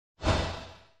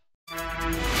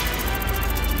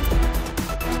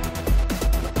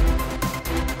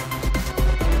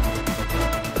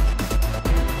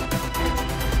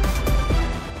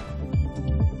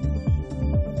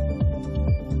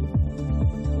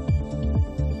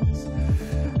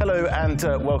Hello and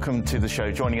welcome to the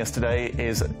show. Joining us today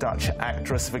is Dutch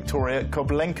actress Victoria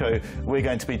Koblenko. We're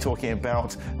going to be talking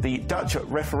about the Dutch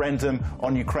referendum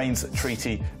on Ukraine's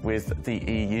treaty with the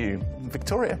EU.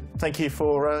 Victoria, thank you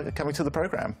for coming to the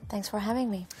programme. Thanks for having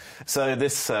me. So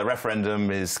this referendum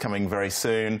is coming very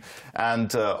soon,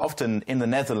 and often in the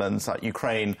Netherlands, like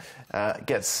Ukraine,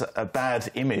 gets a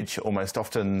bad image almost.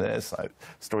 Often there's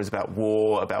stories about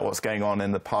war, about what's going on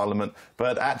in the parliament,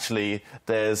 but actually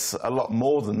there's a lot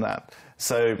more than that.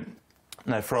 So,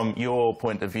 from your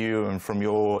point of view and from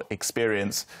your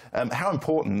experience, how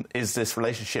important is this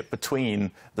relationship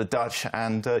between the Dutch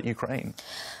and Ukraine?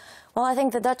 Well, I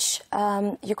think the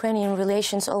Dutch-Ukrainian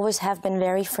relations always have been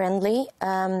very friendly,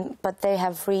 but they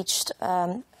have reached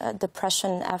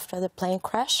depression after the plane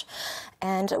crash.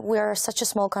 And we're such a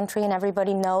small country, and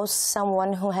everybody knows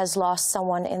someone who has lost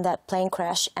someone in that plane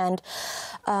crash. And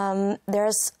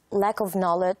there's lack of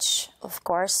knowledge, of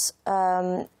course,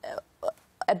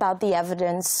 about the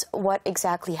evidence, what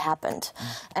exactly happened.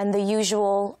 And the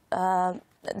usual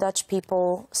Dutch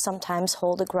people sometimes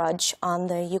hold a grudge on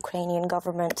the Ukrainian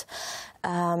government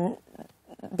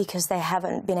because they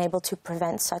haven't been able to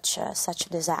prevent such a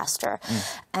disaster.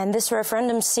 And this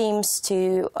referendum seems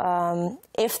to,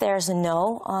 if there's a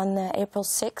no on April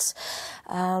 6th,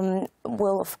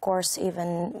 will of course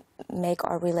even make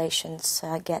our relations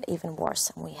get even worse,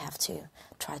 and we have to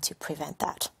try to prevent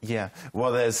that. Yeah,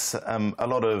 well, there's a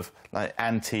lot of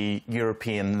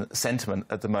anti-European sentiment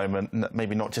at the moment,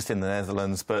 maybe not just in the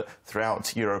Netherlands, but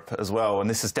throughout Europe as well. And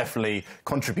this is definitely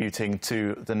contributing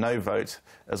to the no vote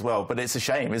as well. But it's a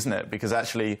shame, isn't it? Because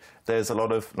actually there's a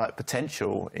lot of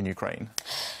potential in Ukraine.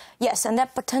 Yes, and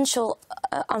that potential,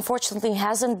 unfortunately,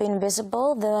 hasn't been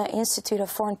visible. The Institute of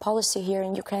Foreign Policy here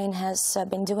in Ukraine has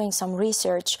been doing some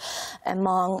research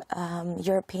among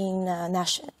European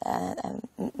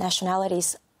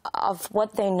nationalities of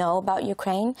what they know about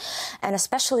Ukraine, and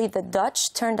especially the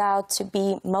Dutch turned out to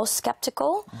be most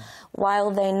skeptical,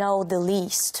 while they know the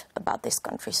least about this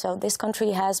country. So this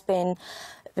country has been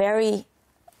very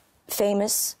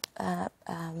famous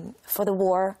for the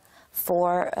war,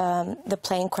 for the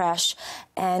plane crash,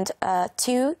 and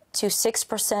 2 to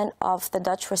 6% of the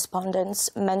Dutch respondents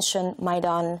mention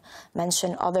Maidan,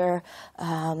 mention other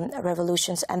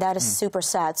revolutions, and that is super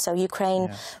sad. So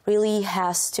Ukraine really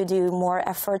has to do more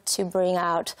effort to bring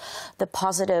out the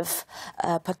positive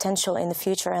potential in the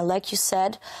future. And like you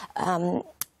said,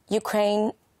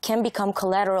 Ukraine can become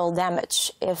collateral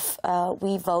damage if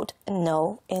we vote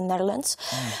no in Netherlands.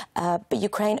 But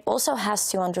Ukraine also has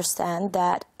to understand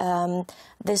that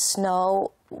this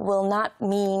no will not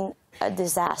mean a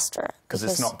disaster. Because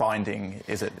it's not binding,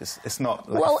 is it? It's not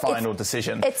a final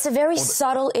decision. It's a very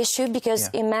subtle issue, because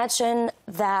imagine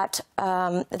that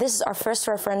this is our first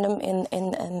referendum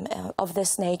of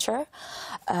this nature.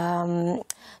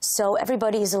 So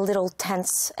everybody is a little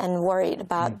tense and worried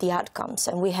about the outcomes.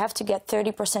 And we have to get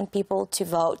 30% people to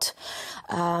vote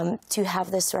to have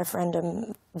this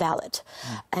referendum valid.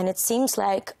 And it seems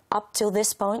like up till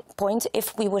this point,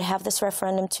 if we would have this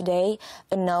referendum today,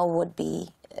 a no would be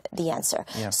the answer.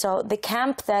 So the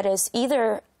camp that is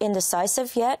either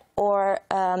indecisive yet or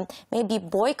maybe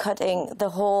boycotting the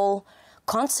whole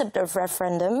concept of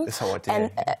referendum, this whole idea,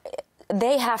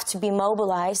 they have to be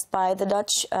mobilized by the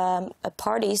Dutch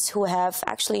parties who have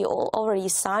actually already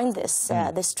signed this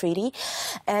this treaty.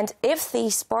 And if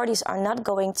these parties are not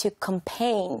going to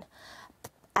campaign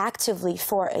actively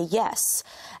for a yes,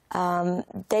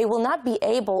 they will not be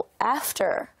able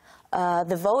after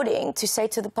the voting to say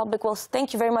to the public, well,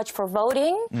 thank you very much for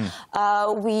voting.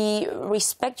 We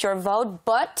respect your vote,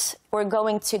 but we're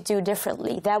going to do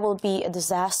differently. That will be a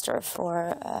disaster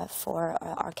for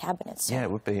our cabinets. So. Yeah,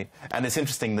 it would be. And it's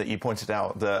interesting that you pointed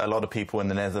out that a lot of people in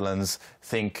the Netherlands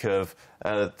think of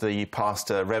the past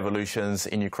revolutions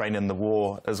in Ukraine and the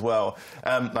war as well.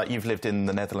 Like, you've lived in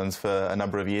the Netherlands for a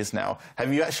number of years now.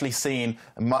 Have you actually seen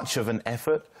much of an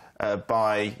effort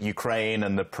by Ukraine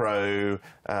and the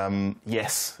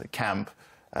pro-yes camp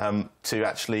to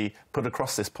actually put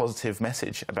across this positive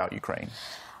message about Ukraine?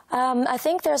 I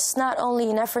think there's not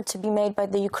only an effort to be made by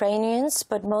the Ukrainians,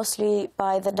 but mostly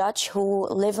by the Dutch who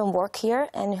live and work here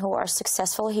and who are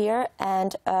successful here.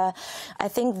 And I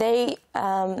think they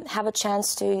have a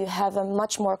chance to have a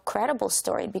much more credible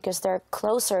story because they're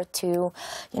closer to,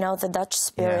 the Dutch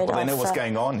spirit. Yeah, well, they know what's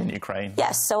going on in Ukraine.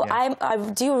 Yes, so I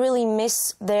do really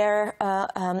miss their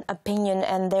opinion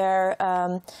and their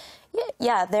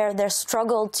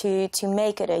struggle to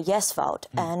make it a yes vote.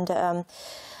 And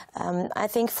I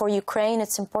think for Ukraine,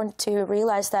 it's important to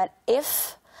realize that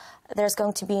if there's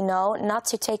going to be no, not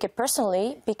to take it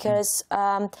personally, because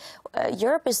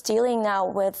Europe is dealing now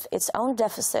with its own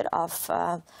deficit of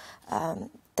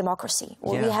democracy.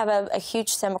 We have a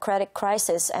huge democratic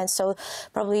crisis, and so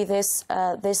probably this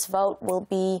vote will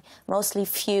be mostly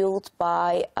fueled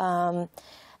by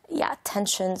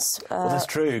tensions. Well, that's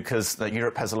true, because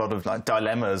Europe has a lot of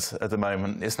dilemmas at the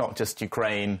moment. It's not just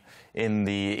Ukraine in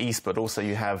the east, but also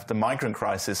you have the migrant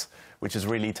crisis, which is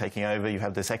really taking over. You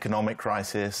have this economic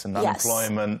crisis and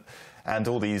unemployment and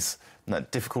all these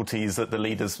difficulties that the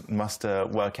leaders must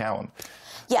work out.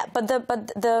 Yeah, but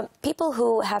the people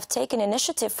who have taken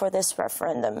initiative for this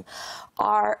referendum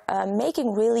are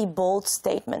making really bold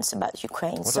statements about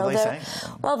Ukraine. What are they saying?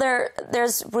 Well,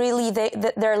 there's really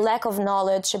their lack of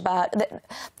knowledge about.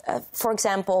 For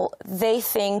example, they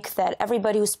think that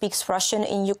everybody who speaks Russian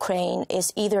in Ukraine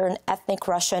is either an ethnic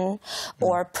Russian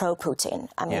or pro-Putin.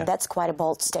 I mean, that's quite a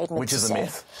bold statement. Which is a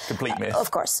myth, complete myth.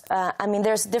 Of course. I mean,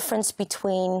 there's a difference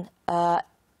between a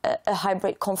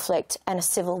hybrid conflict and a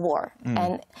civil war.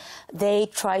 And they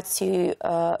try to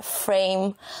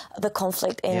frame the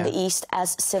conflict in the East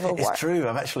as civil war. It's true.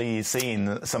 I've actually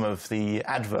seen some of the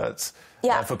adverts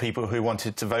for people who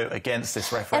wanted to vote against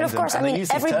this referendum. And of course, I mean,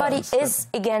 everybody is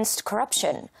against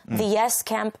corruption, the yes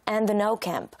camp and the no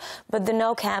camp. But the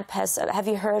no camp has, have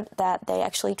you heard that they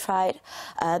actually tried,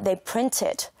 they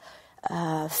printed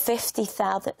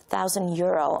 50,000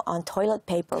 euro on toilet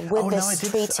paper with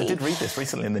this treaty. I did read this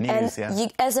recently in the news. And you,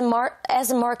 as a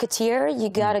marketeer, you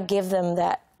got to give them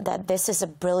that this is a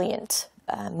brilliant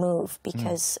move,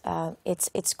 because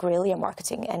it's guerrilla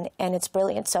marketing and it's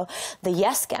brilliant. So the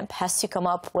yes camp has to come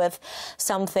up with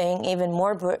something even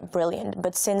more brilliant.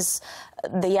 But since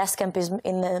the yes camp is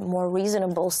in the more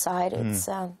reasonable side,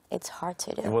 it's hard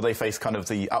to do. Well, they face kind of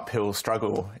the uphill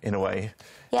struggle in a way,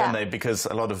 don't they? Because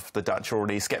a lot of the Dutch are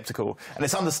already sceptical. And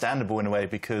it's understandable in a way,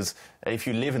 because if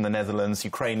you live in the Netherlands,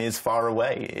 Ukraine is far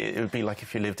away. It would be like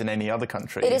if you lived in any other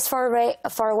country. It is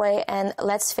far away, and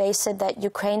let's face it, that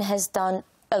Ukraine has done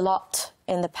a lot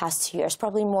in the past 2 years,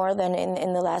 probably more than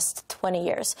in the last 20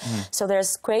 years. So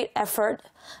there's great effort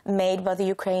made by the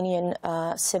Ukrainian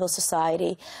civil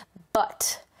society,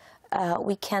 but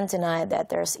we can't deny that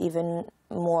there's even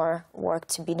more work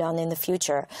to be done in the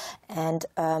future. And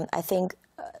I think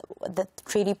the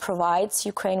treaty provides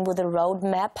Ukraine with a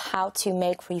roadmap how to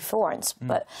make reforms.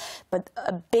 But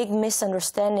a big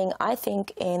misunderstanding, I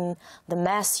think, in the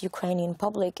mass Ukrainian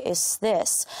public is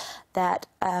this, that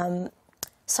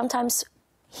sometimes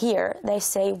here they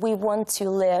say we want to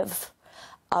live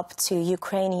up to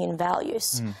Ukrainian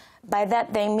values. By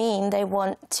that they mean they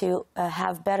want to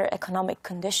have better economic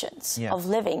conditions of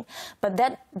living. But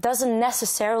that doesn't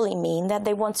necessarily mean that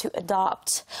they want to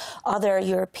adopt other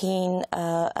European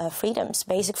freedoms,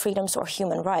 basic freedoms or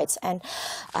human rights. And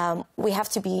we have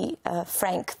to be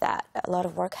frank that a lot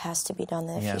of work has to be done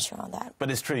in the future on that. But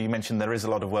it's true, you mentioned there is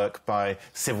a lot of work by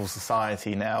civil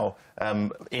society now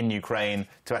in Ukraine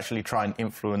to actually try and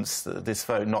influence this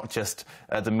vote, not just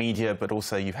the media, but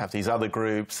also you have these other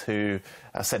groups who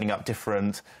are setting up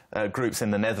different groups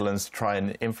in the Netherlands to try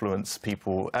and influence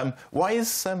people. Why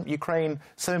is Ukraine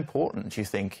so important, do you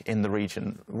think, in the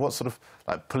region? What sort of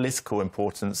political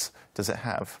importance does it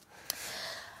have?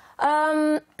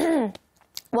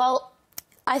 Well,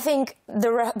 I think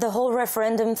the whole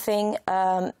referendum thing,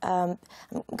 I'm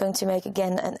going to make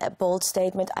again a bold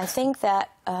statement. I think that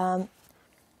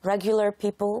regular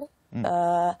people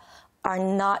are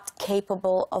not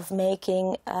capable of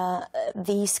making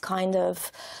these kind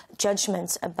of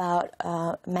judgments about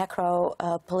macro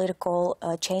political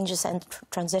changes and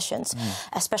transitions,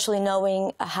 especially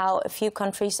knowing how a few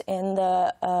countries in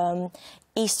the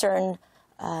Eastern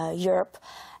Europe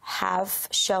have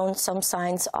shown some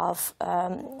signs of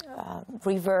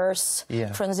reverse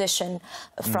transition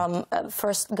from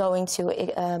first going to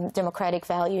democratic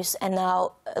values and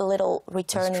now a little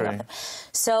returning of them.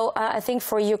 So I think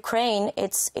for Ukraine,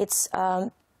 it's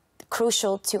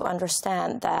crucial to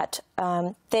understand that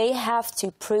they have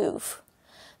to prove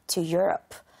to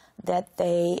Europe that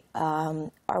they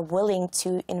are willing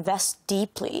to invest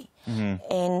deeply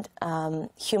in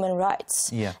human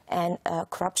rights and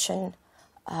corruption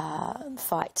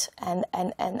fight.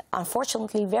 And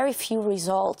unfortunately, very few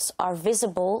results are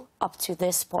visible up to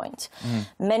this point.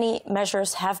 Many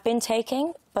measures have been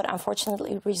taken, but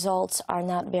unfortunately, results are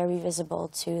not very visible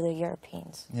to the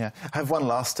Europeans. I have one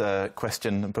last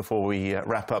question before we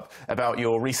wrap up about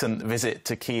your recent visit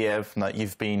to Kiev.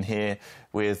 You've been here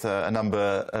with a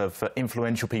number of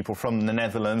influential people from the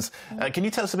Netherlands. Can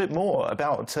you tell us a bit more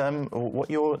about what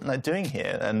you're doing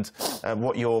here and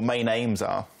what your main aims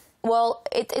are? Well,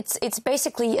 it's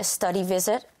basically a study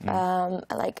visit.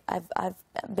 Like I've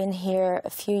been here a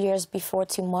few years before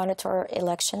to monitor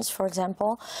elections, for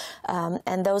example,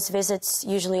 and those visits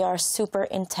usually are super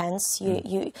intense.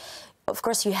 Of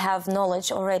course, you have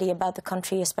knowledge already about the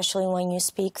country, especially when you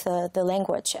speak the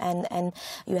language, and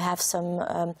you have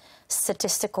some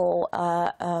statistical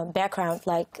background,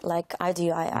 like I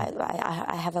do.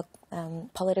 I have a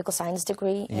political science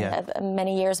degree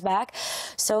many years back,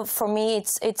 so for me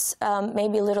it's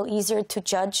maybe a little easier to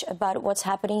judge about what's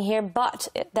happening here. But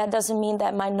that doesn't mean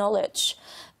that my knowledge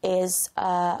is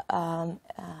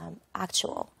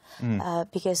actual.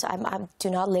 Because I do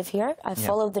not live here. I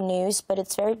follow the news, but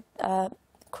it's very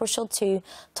crucial to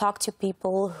talk to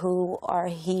people who are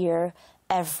here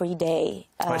every day.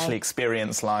 Especially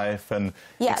experience life and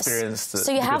experience the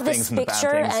so you have this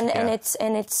picture, and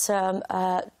it's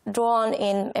drawn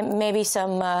in maybe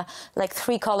some like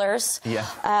 3 colors.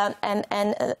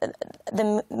 And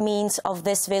the means of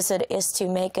this visit is to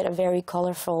make it a very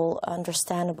colorful,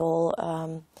 understandable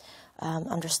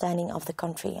understanding of the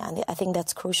country, and I think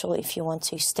that's crucial if you want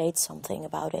to state something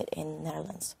about it in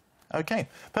Netherlands. Okay,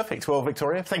 perfect. Well,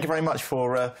 Victoria, thank you very much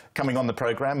for coming on the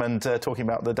programme and talking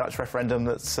about the Dutch referendum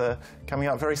that's coming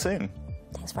up very soon.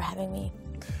 Thanks for having me.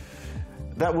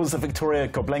 That was Victoria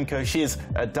Koblenko. She is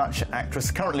a Dutch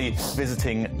actress currently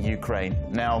visiting Ukraine.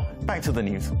 Now, back to the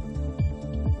news.